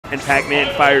and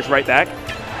Pac-Man fires right back.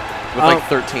 With like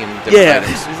 13 different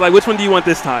items. He's like, which one do you want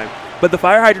this time? But the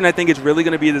fire hydrant, I think, is really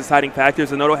going to be the deciding factor.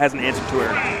 Zinoto has an answer to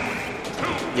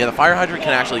her. Yeah, the fire hydrant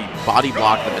can actually body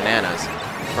block the bananas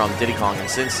from Diddy Kong, and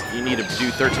since you need to do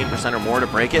 13% or more to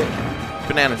break it,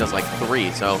 banana does like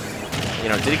 3. So, you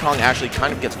know, Diddy Kong actually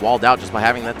kind of gets walled out just by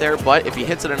having that there. But if he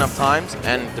hits it enough times,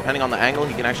 and depending on the angle,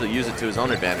 he can actually use it to his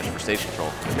own advantage for stage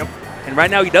control. Yep. And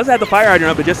right now he does have the fire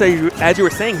hydrant up, but just as you were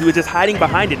saying, he was just hiding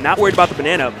behind it, not worried about the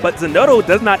banana. But Zinoto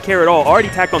does not care at all. Already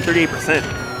tacked on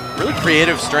 38%. Really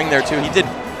creative string there, too. He did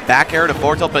back air to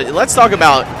forward tilt, but let's talk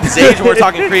about Zage when we're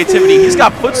talking creativity. He's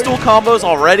got footstool combos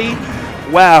already.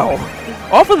 Wow.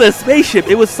 Off of the spaceship,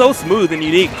 it was so smooth and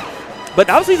unique. But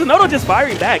obviously Zinoto just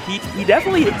firing back. He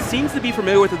definitely seems to be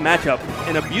familiar with his matchup.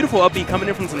 And a beautiful upbeat coming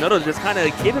in from Zinoto to just kind of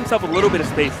give himself a little bit of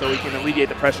space so he can alleviate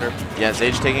the pressure. Yeah,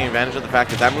 Zage taking advantage of the fact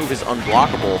that that move is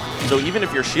unblockable. So even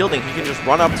if you're shielding, he can just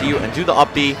run up to you and do the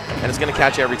upbeat, and it's going to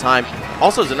catch you every time.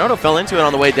 Also, Zinoto fell into it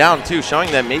on the way down, too, showing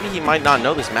that maybe he might not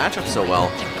know this matchup so well.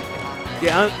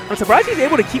 Yeah, I'm surprised he's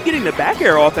able to keep getting the back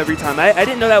air off every time. I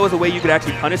didn't know that was a way you could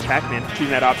actually punish Pac-Man for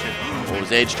choosing that option. Well,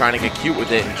 Zage trying to get cute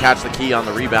with it and catch the key on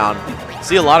the rebound.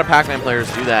 See a lot of Pac-Man players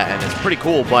do that, and it's pretty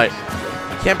cool, but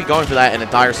you can't be going for that in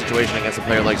a dire situation against a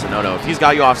player like Zinoto. If he's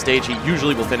got you off stage, he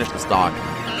usually will finish the stock.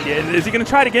 Yeah, and is he going to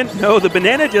try it again? No, the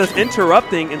banana just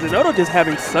interrupting, and Zinoto just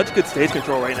having such good stage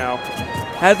control right now.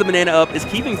 Has the banana up, is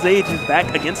keeping Zage's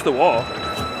back against the wall.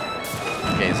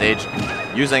 Okay,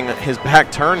 Zage using his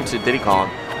back turn to Diddy Kong,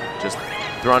 just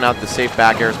throwing out the safe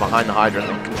back airs behind the hydrant.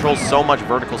 It controls so much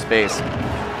vertical space.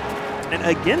 And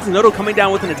again, Zinoto coming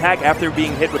down with an attack after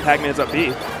being hit with Pac-Man's up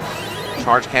B.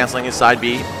 Charge canceling his side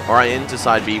B, or into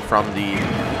side B from the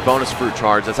bonus fruit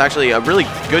charge. That's actually a really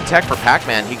good tech for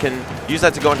Pac-Man. He can use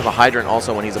that to go into the hydrant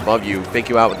also when he's above you, fake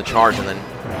you out with the charge, and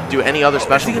then do any other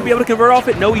special. Is he going to be able to convert off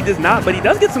it? No, he does not, but he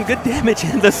does get some good damage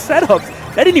in the setups.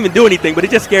 That didn't even do anything, but it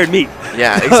just scared me.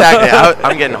 Yeah, exactly.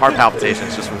 I'm getting heart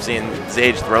palpitations just from seeing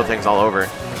Zage throw things all over.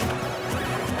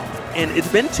 And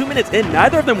it's been 2 minutes in,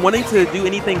 neither of them wanting to do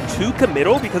anything too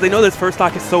committal because they know this first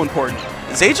stock is so important.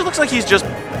 Zage looks like he's just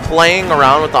playing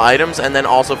around with the items and then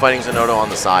also fighting Zinoto on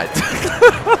the side.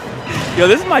 Yo,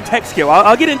 this is my tech skill.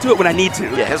 I'll get into it when I need to.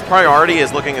 Yeah, his priority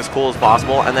is looking as cool as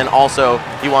possible, and then also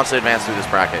he wants to advance through this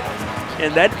bracket.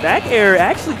 And that back air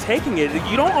actually taking it.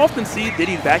 You don't often see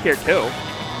Diddy's back air kill,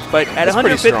 but at 150,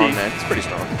 pretty strong, man. It's pretty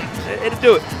strong. It'll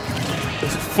do it.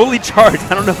 It's fully charged.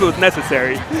 I don't know if it was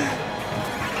necessary.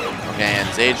 Okay, and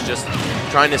Zage just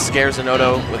trying to scare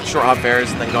Zinoto with short up airs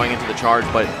and then going into the charge,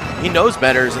 but he knows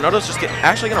better. Zinoto's just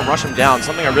actually going to rush him down,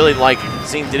 something I really like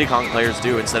seeing Diddy Kong players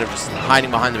do instead of just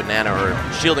hiding behind the banana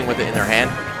or shielding with it in their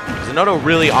hand. Zinoto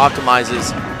really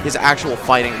optimizes his actual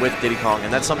fighting with Diddy Kong,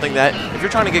 and that's something that, if you're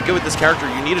trying to get good with this character,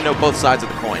 you need to know both sides of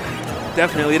the coin.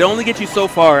 Definitely. It'll only get you so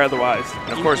far otherwise.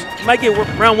 And of course, you might get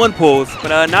round 1 pulls,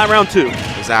 but not round 2.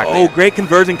 Exactly. Oh, great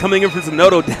conversion coming in from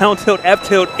Zinoto. Down tilt, F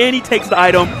tilt, and he takes the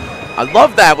item. I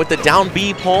love that with the down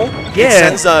B pull. Yeah.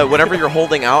 It sends whatever you're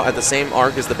holding out at the same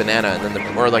arc as the banana, and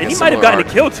then or like and a he might have gotten arc.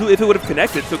 a kill too if it would have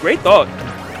connected. So great thought.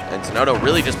 And Zinoto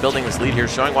really just building this lead here,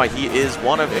 showing why he is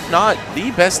one of, if not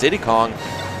the best Diddy Kong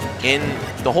in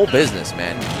the whole business,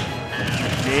 man.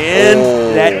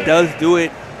 And that does do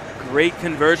it. Great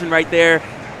conversion right there.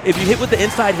 If you hit with the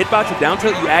inside hitbox with down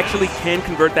tilt, you actually can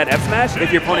convert that F smash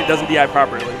if your opponent doesn't DI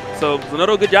properly. So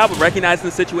Zinoto, good job of recognizing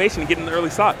the situation and getting the early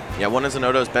stock. Yeah, one of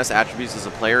Zinoto's best attributes as a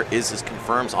player is his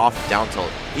confirms off of down tilt.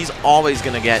 He's always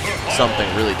going to get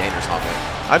something really dangerous off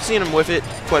it. I've seen him whiff it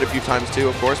quite a few times too,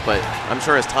 of course, but I'm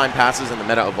sure as time passes and the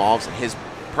meta evolves and his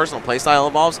personal playstyle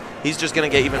evolves, he's just going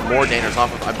to get even more dangerous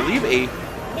off of, I believe, a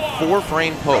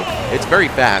 4-frame poke. It's very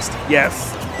fast.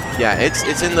 Yes. Yeah,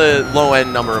 it's in the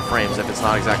low-end number of frames if it's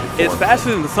not exactly 4. It's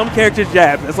faster than some characters'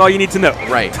 jab. That's all you need to know.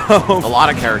 Right. A lot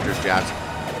of characters' jabs.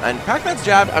 And Pac-Man's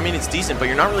jab, I mean, it's decent, but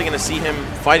you're not really going to see him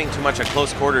fighting too much at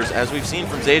close quarters. As we've seen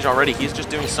from Zage already, he's just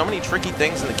doing so many tricky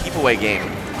things in the keep-away game.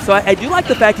 So I do like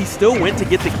the fact he still went to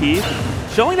get the key,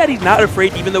 showing that he's not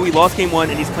afraid even though he lost game 1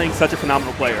 and he's playing such a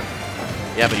phenomenal player.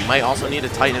 Yeah, but he might also need to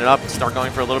tighten it up and start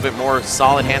going for a little bit more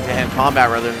solid hand-to-hand combat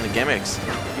rather than the gimmicks.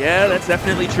 Yeah, that's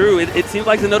definitely true. It seems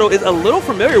like Zinoto is a little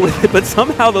familiar with it, but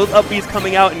somehow those up Bs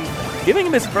coming out and giving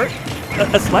him his first,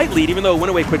 a slight lead, even though it went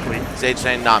away quickly. Zage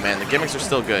saying, nah, man, the gimmicks are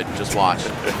still good. Just watch.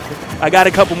 I got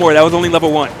a couple more. That was only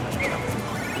level 1.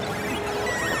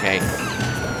 Okay.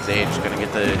 Zage going to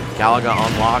get the Galaga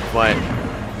on lock, but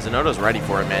Zinoto's ready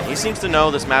for it, man. He seems to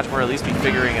know this match, or at least be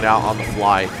figuring it out on the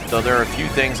fly. Though there are a few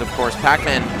things, of course.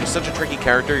 Pac-Man is such a tricky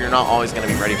character, you're not always going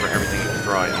to be ready for everything you can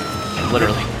throw at him.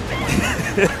 Literally.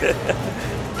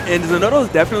 And Zinoto is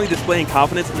definitely displaying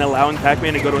confidence in allowing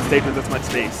Pac-Man to go to a stage with this much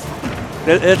space.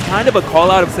 It's kind of a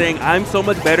call-out of saying, I'm so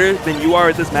much better than you are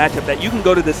at this matchup that you can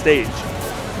go to this stage.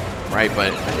 Right,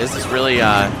 but is this really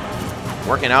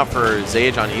working out for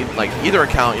Zage on either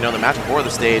account, you know, the matchup or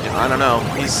the stage? I don't know.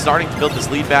 He's starting to build this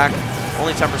lead back,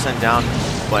 only 10% down.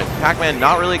 But Pac-Man,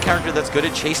 not really a character that's good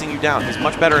at chasing you down. He's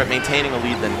much better at maintaining a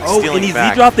lead than stealing it back.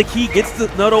 And he dropped the key, gets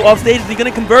Zinoto off stage. Is he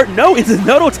going to convert? No, it's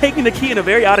Zinoto taking the key in a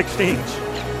very odd exchange.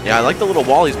 Yeah, I like the little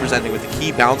wall he's presenting with the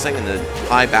key bouncing and the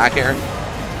high back air.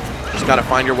 Just got to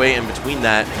find your way in between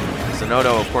that.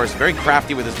 Zinoto, of course, very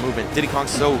crafty with his movement. Diddy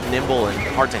Kong's so nimble and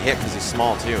hard to hit because he's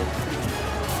small, too.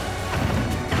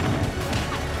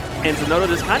 And Zinoto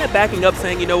just kind of backing up,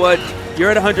 saying, you know what? You're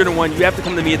at 101. You have to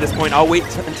come to me at this point. I'll wait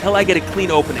until I get a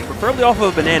clean opening, preferably off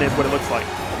of a banana is what it looks like.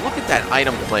 Look at that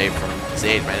item play from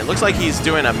Zage, man. It looks like he's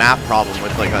doing a math problem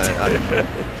with like a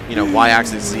you know,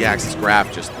 y-axis, z-axis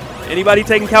graph. Just anybody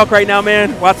taking calc right now,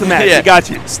 man? Watch the match. Yeah. He got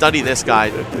you. Study this guy.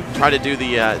 Try to do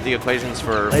the equations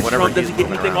for ledge whatever. Does he get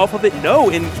anything off of it? No.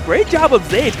 And great job of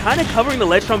Zage, kind of covering the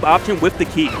ledge trump option with the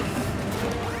key.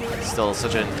 Still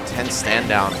such an intense stand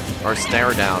down or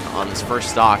stare down on this first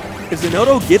stock. If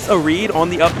Zinoto gets a read on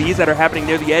the up Bs that are happening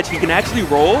near the edge, he can actually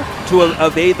roll to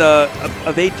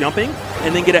evade jumping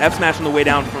and then get an F smash on the way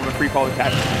down from a free falling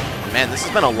catch. Man, this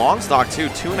has been a long stock too.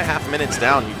 2.5 minutes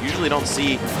down. You usually don't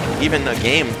see even a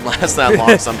game last that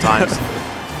long sometimes.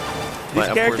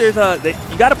 These characters,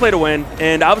 you got to play to win,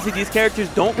 and obviously these characters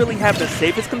don't really have the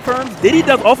safest confirms. Diddy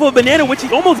does off of a banana, which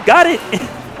he almost got it.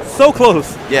 So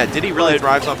close. Yeah, Diddy really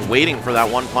thrives off waiting for that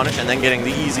one punish and then getting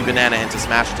the easy banana into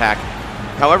smash attack.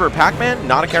 However, Pac-Man,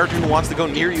 not a character who wants to go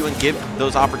near you and give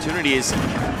those opportunities.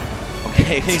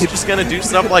 Okay, he's just going to do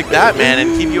stuff like that, man,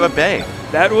 and keep you at bay.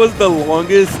 That was the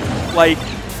longest, like,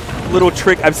 little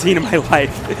trick I've seen in my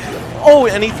life. Oh,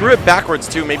 and he threw it backwards,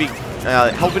 too, maybe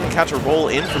helping catch a roll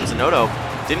in from Zinoto.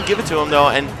 Didn't give it to him, though,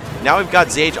 and now we've got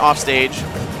Zage off stage.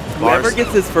 Whoever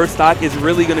gets his first stock is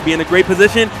really going to be in a great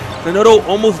position. Zinoto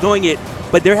almost doing it,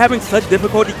 but they're having such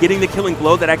difficulty getting the killing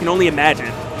blow that I can only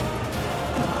imagine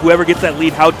whoever gets that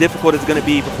lead, how difficult it's going to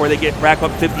be before they rack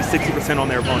up 50–60% on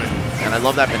their opponent. And I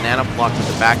love that banana block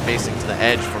with the back facing to the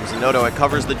edge from Zinoto. It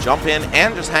covers the jump in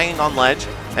and just hanging on ledge,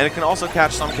 and it can also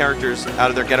catch some characters out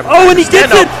of their get up. Oh, and he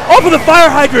gets it off of the fire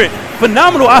hydrant.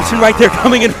 Phenomenal option right there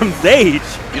coming in from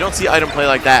Zage. You don't see item play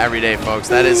like that every day, folks.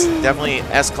 That is definitely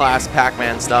S-class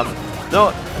Pac-Man stuff.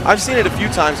 Though I've seen it a few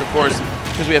times, of course,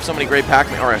 because we have so many great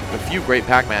Pac-Man, or a few great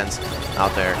Pac-Mans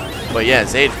out there. But yeah,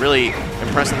 Zage really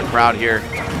impressing the crowd here.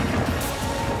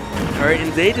 All right,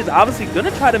 and Zage is obviously going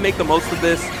to try to make the most of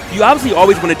this. You obviously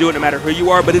always want to do it no matter who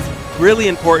you are, but it's really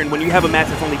important when you have a match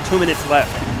that's only 2 minutes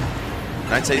left.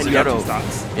 And I'd say Zinoto,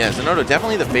 yeah, Zinoto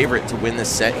definitely the favorite to win this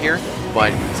set here,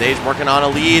 but Zage working on a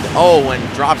lead. Oh,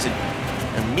 and drops it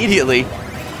immediately.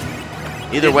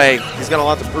 Either way, he's got a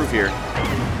lot to prove here.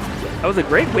 That was a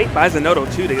great wait by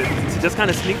Zinoto, too, to just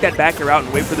kind of sneak that back air out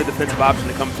and wait for the defensive option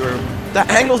to come through. The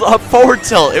angle's up forward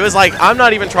tilt. It was like, I'm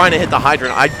not even trying to hit the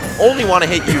hydrant. I only want to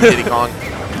hit you, Diddy Kong.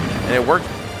 And it worked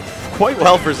quite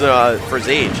well for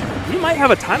Zage. We might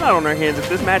have a timeout on our hands if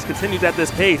this match continues at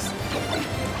this pace.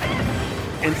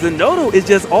 And Zinoto is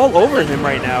just all over him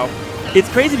right now. It's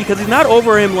crazy because he's not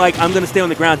over him like, I'm going to stay on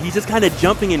the ground. He's just kind of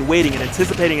jumping and waiting and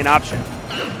anticipating an option.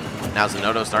 Now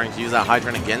Zinoto starting to use that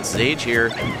hydrant against Zage here.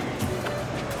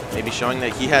 Maybe showing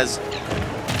that he has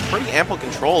pretty ample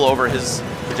control over his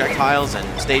projectiles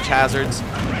and stage hazards.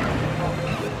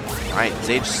 All right,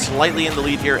 Zage slightly in the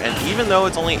lead here, and even though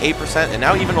it's only 8%, and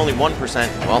now even only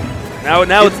 1%, well,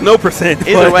 now it's no percent.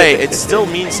 Either way, it still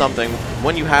means something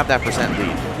when you have that percent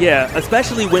lead. Yeah,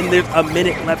 especially when there's a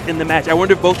minute left in the match. I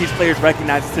wonder if both these players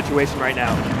recognize the situation right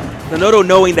now. Zinoto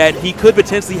knowing that he could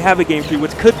potentially have a game 3,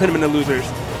 which could put him in the losers.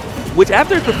 Which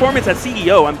after his performance as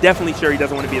CEO, I'm definitely sure he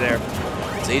doesn't want to be there.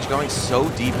 Zage going so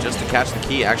deep just to catch the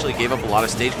key, actually gave up a lot of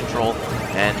stage control,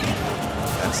 and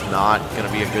that's not going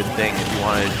to be a good thing if you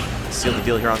want to seal the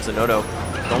deal here on Zinoto.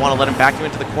 Don't want to let him back you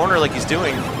into the corner like he's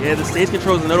doing. Yeah, the stage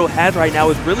control Zinoto has right now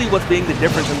is really what's being the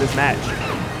difference in this match.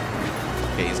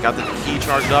 Okay, he's got the key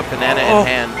charged up, banana in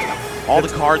hand. All the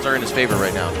cards are in his favor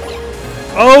right now.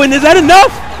 Oh, and is that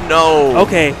enough? No.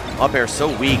 Okay. Up air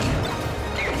so weak.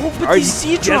 Oh, but these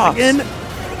C drops. Again?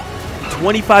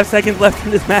 25 seconds left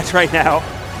in this match right now.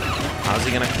 How's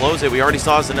he going to close it? We already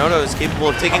saw Zinoto is capable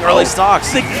of taking early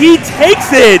stocks. The key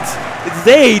takes it! It's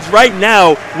Zage right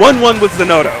now, 1-1 with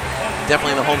Zinoto.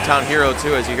 Definitely the hometown hero,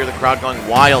 too, as you hear the crowd going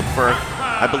wild for,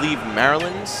 I believe,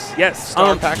 Maryland's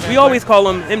star Pac-Man. We always call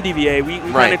him MDVA. We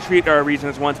kind of treat our region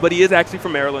as once, but he is actually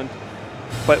from Maryland.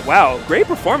 But wow, great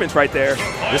performance right there.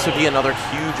 This would be another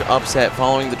huge upset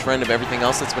following the trend of everything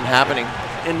else that's been happening.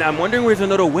 And I'm wondering where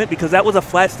Zinoto went, because that was a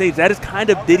flat stage. That is kind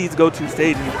of Diddy's go-to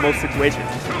stage in most situations.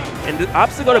 And the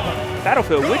opposite go to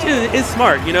Battlefield, which is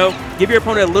smart, you know? Give your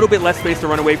opponent a little bit less space to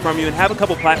run away from you and have a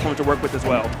couple platforms to work with as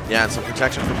well. Yeah, and some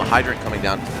protection from the hydrant coming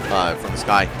down from the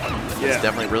sky. Yeah. It's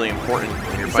definitely really important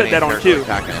when you're fighting a character like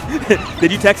Pac-Man.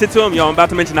 Did you text it to him? Yo, I'm about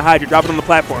to mention the hydrant. Drop it on the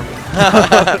platform.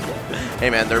 Hey,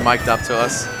 man, they're mic'd up to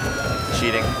us.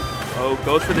 Cheating. Oh,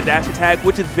 goes for the dash attack,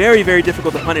 which is very, very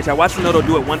difficult to punish. I watched Zinoto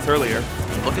do it once earlier.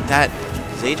 Look at that.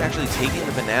 Zage actually taking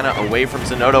the banana away from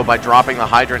Zinoto by dropping the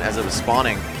hydrant as it was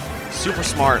spawning. Super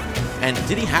smart. And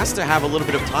Diddy has to have a little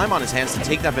bit of time on his hands to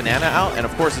take that banana out, and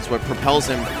of course it's what propels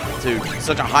him to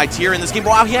such a high tier in this game.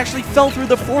 Wow, he actually fell through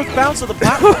the 4th bounce of the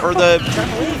platform, or the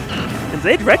trampoline. And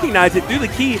Zage recognized it through the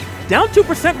key. Down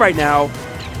 2% right now,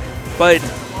 but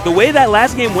the way that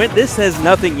last game went, this says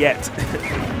nothing yet.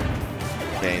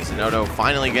 Okay, Zinoto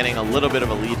finally getting a little bit of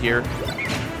a lead here.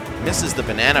 Misses the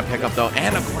banana pickup though,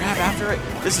 and a grab after it.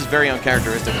 This is very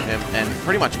uncharacteristic of him, and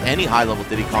pretty much any high-level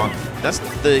Diddy Kong. That's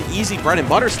the easy bread and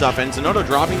butter stuff, and Zinoto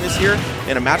dropping this here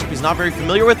in a matchup he's not very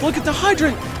familiar with. Look at the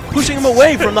hydrant, pushing him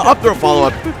away from the up throw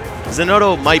follow-up.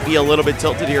 Zinoto might be a little bit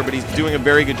tilted here, but he's doing a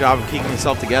very good job of keeping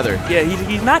himself together. Yeah,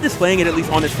 he's not displaying it, at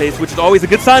least on his face, which is always a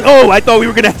good sign. Oh, I thought we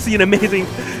were going to see an amazing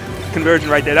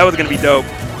conversion right there. That was going to be dope.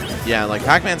 Yeah, like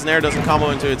Pac-Man's Nair doesn't combo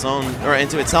into its own, or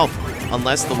into itself,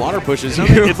 unless the water pushes you.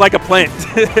 It's like a plant.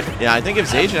 Yeah, I think if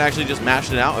Zage had actually just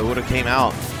mashed it out, it would have came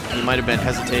out. He might have been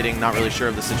hesitating, not really sure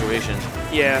of the situation.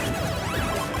 Yeah.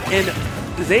 And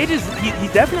Zage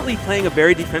he's definitely playing a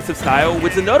very defensive style,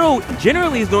 which Zinoto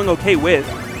generally is doing okay with,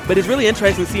 but it's really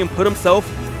interesting to see him put himself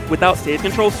without stage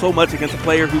control so much against a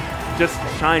player who just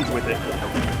shines with it.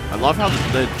 I love how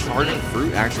the charging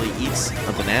fruit actually eats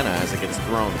a banana as it gets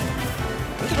thrown.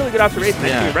 That's a really good observation. I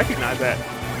didn't even recognize that.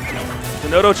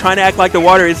 Zinoto trying to act like the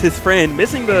water is his friend.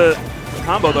 Missing the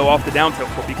combo, though, off the down tilt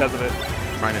because of it.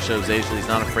 Trying to show Zage that he's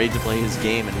not afraid to play his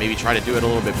game and maybe try to do it a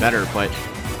little bit better. But,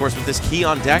 of course, with this key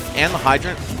on deck and the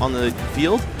hydrant on the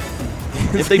field,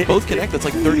 if they both connect, that's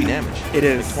like 30 damage. It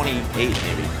is. Like 28,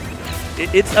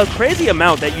 maybe. It's a crazy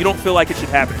amount that you don't feel like it should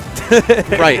happen.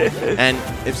 Right. And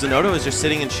if Zinoto is just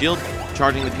sitting in shield,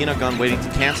 charging the peanut gun, waiting to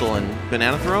cancel and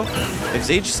banana throw, if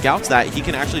Zage scouts that, he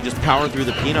can actually just power through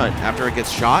the peanut after it gets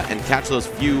shot and catch those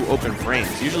few open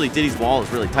frames. Usually Diddy's wall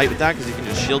is really tight with that because he can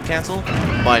just shield cancel,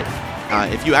 but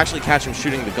if you actually catch him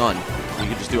shooting the gun, you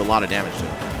can just do a lot of damage to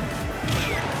him.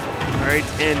 All right,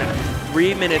 in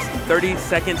 3 minutes, 30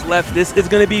 seconds left. This is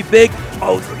going to be big.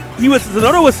 Oh,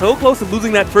 Zinoto was so close to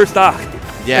losing that first stock.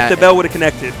 Yeah, if the bell would have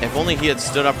connected. If only he had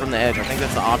stood up from the edge. I think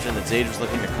that's the option that Zage was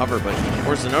looking to cover, but of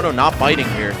course Zinoto not biting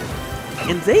here.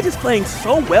 And Zage is playing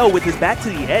so well with his back to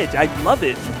the edge. I love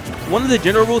it. One of the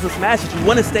general rules of Smash is you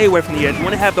want to stay away from the edge. You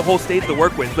want to have the whole stage to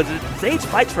work with, but Zage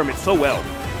fights from it so well.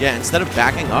 Yeah, instead of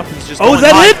backing up, he's just is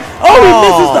that it? Oh, he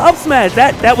misses the up smash.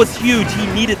 That was huge. He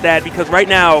needed that because right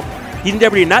now he's in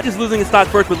jeopardy of not just losing his stock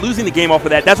first, but losing the game off of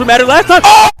that. That's what mattered last time.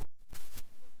 Oh!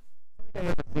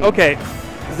 Okay.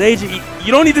 Zage,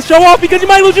 you don't need to show off because you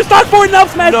might lose your stock for it and up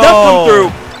smash does come through.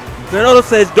 Zinoto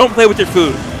says, don't play with your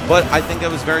food. But I think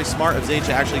it was very smart of Zage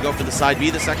to actually go for the side B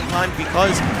the second time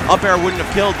because up air wouldn't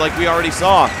have killed like we already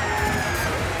saw.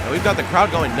 And we've got the crowd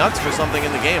going nuts for something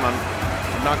in the game.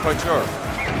 I'm not quite sure.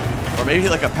 Or maybe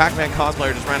like a Pac-Man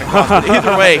cosplayer just ran across. But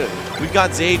either way, we've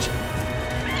got Zage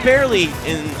barely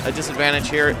in a disadvantage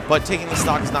here, but taking the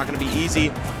stock is not going to be easy.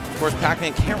 Of course,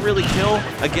 Pac-Man can't really kill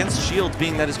against shields,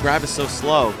 being that his grab is so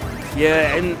slow.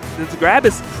 Yeah, and his grab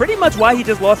is pretty much why he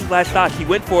just lost his last stock. He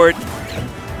went for it,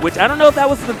 which I don't know if that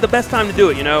was the best time to do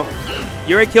it, you know?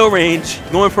 You're at kill range,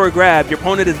 going for a grab. Your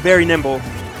opponent is very nimble.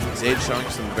 Zage showing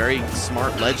some very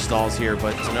smart ledge stalls here,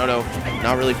 but Zinoto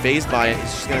not really fazed by it.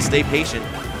 He's just going to stay patient.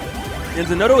 And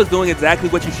Zinoto is doing exactly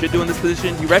what you should do in this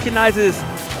position. He recognizes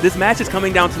this match is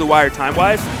coming down to the wire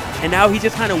time-wise, and now he's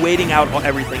just kind of waiting out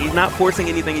everything. He's not forcing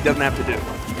anything he doesn't have to do.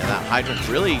 Yeah, that hydrant's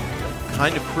really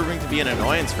kind of proving to be an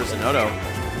annoyance for Zinoto.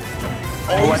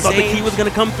 Oh, I thought the key was going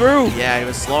to come through. Yeah, he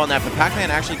was slow on that, but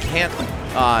Pac-Man actually can't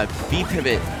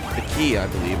B-pivot the key, I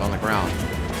believe, on the ground.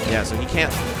 Yeah, so he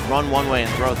can't run one way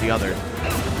and throw it the other.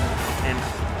 And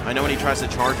I know when he tries to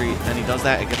charge and he does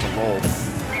that, it gets a roll.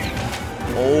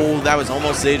 Oh, that was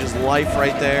almost Zage's life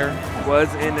right there.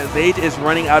 And Zage is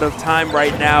running out of time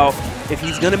right now. If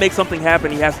he's going to make something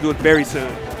happen, he has to do it very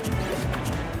soon.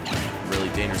 Really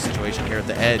dangerous situation here at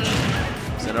the edge.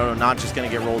 Zinoto not just going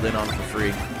to get rolled in on for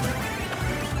free.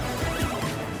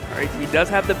 All right, he does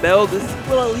have the bell. This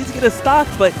will at least get a stock,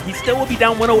 but he still will be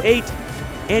down 108.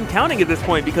 and counting at this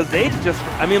point because Zage just,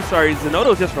 I'm sorry,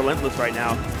 Zinoto's just relentless right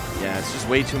now. Yeah, it's just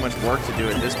way too much work to do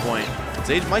at this point.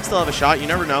 Zage might still have a shot. You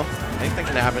never know. Anything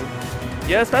can happen.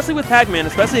 Yeah, especially with Pac-Man,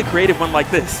 especially a creative one like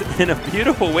this. In a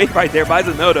beautiful way right there by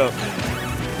Zinoto.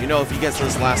 You know, if he gets to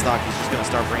this last stock, he's just going to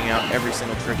start bringing out every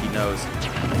single trick he knows.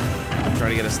 Try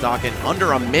to get a stock in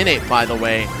under a minute, by the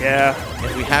way. Yeah.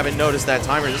 If we haven't noticed that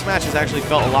timer, this match has actually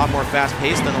felt a lot more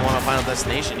fast-paced than the one on Final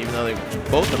Destination, even though they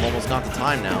both have almost got the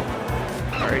time now.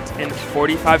 All right, in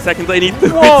 45 seconds, they need to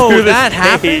Whoa, that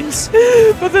happens?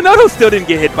 But Zinoto still didn't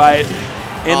get hit by it.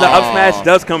 And the up smash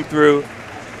does come through.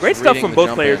 Great stuff from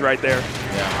both players right there.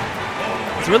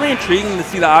 Yeah. It's really intriguing to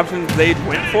see the options Zage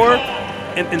went for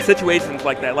in situations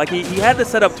like that. Like, he had to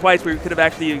set up twice where he could have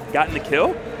actually gotten the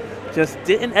kill. Just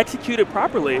didn't execute it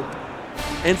properly.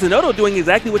 And Zinoto doing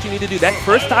exactly what you need to do. That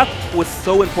first stock was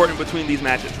so important between these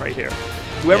matches right here.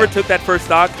 Whoever took that first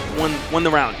stock won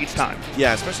the round each time.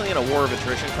 Yeah, especially in a war of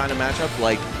attrition kind of matchup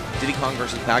like Diddy Kong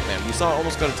versus Pac-Man. You saw it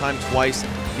almost go to time twice.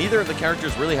 Neither of the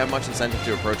characters really have much incentive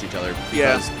to approach each other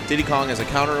because Diddy Kong is a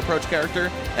counter-approach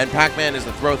character and Pac-Man is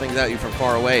the throw things at you from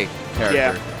far away character.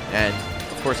 Yeah. And,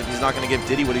 of course, if he's not going to give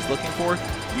Diddy what he's looking for,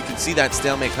 you can see that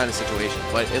stalemate kind of situation.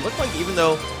 But it looked like even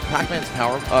though Pac-Man's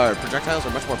projectiles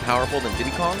are much more powerful than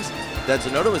Diddy Kong's, that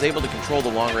Zinoto was able to control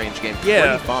the long-range game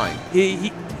pretty fine.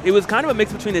 It was kind of a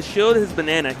mix between his shield and his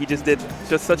banana. He just did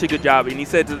such a good job. And he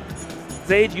said,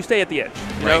 Zage, you stay at the edge.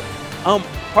 You know?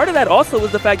 Part of that also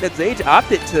was the fact that Zage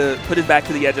opted to put his back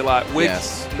to the edge a lot, which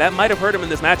that might have hurt him in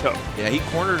this matchup. Yeah, he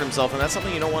cornered himself, and that's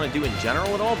something you don't want to do in general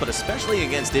at all, but especially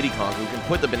against Diddy Kong, who can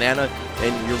put the banana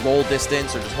in your roll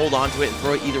distance or just hold on to it and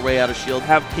throw it either way out of shield.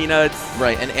 Have peanuts.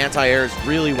 Right, and anti-airs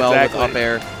really well with up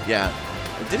air. Yeah.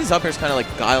 Diddy's up air is kind of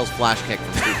like Guile's flash kick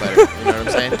from Street Fighter. You know what I'm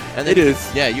saying? And then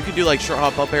yeah, you could do like short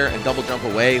hop up air and double jump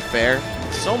away, fair.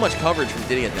 So much coverage from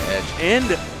Diddy at the edge.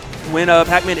 And when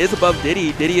Pac-Man is above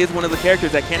Diddy, Diddy is one of the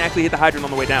characters that can't actually hit the hydrant on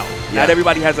the way down. Not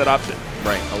everybody has that option.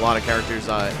 Right. A lot of characters,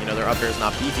 you know, their up air is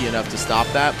not beefy enough to stop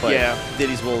that, but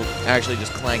Diddy's will actually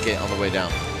just clank it on the way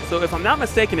down. So if I'm not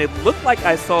mistaken, it looked like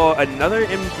I saw another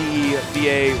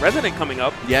MDVA resident coming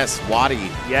up. Yes, Waddy.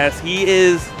 Yes, he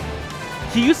is.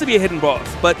 He used to be a hidden boss,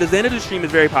 but the Zinoto stream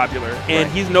is very popular, and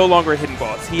he's no longer a hidden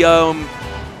boss. He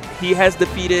has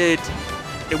defeated,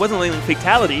 it wasn't like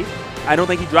Fatality. I don't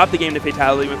think he dropped the game to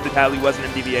Fatality when Fatality wasn't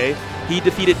MDVA. He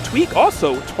defeated Tweak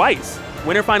also twice.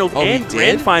 Winter Finals and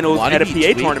Grand Finals at a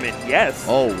PA tournament. Yes.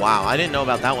 Oh, wow. I didn't know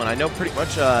about that one. I know pretty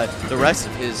much the rest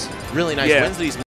of his really nice wins that he's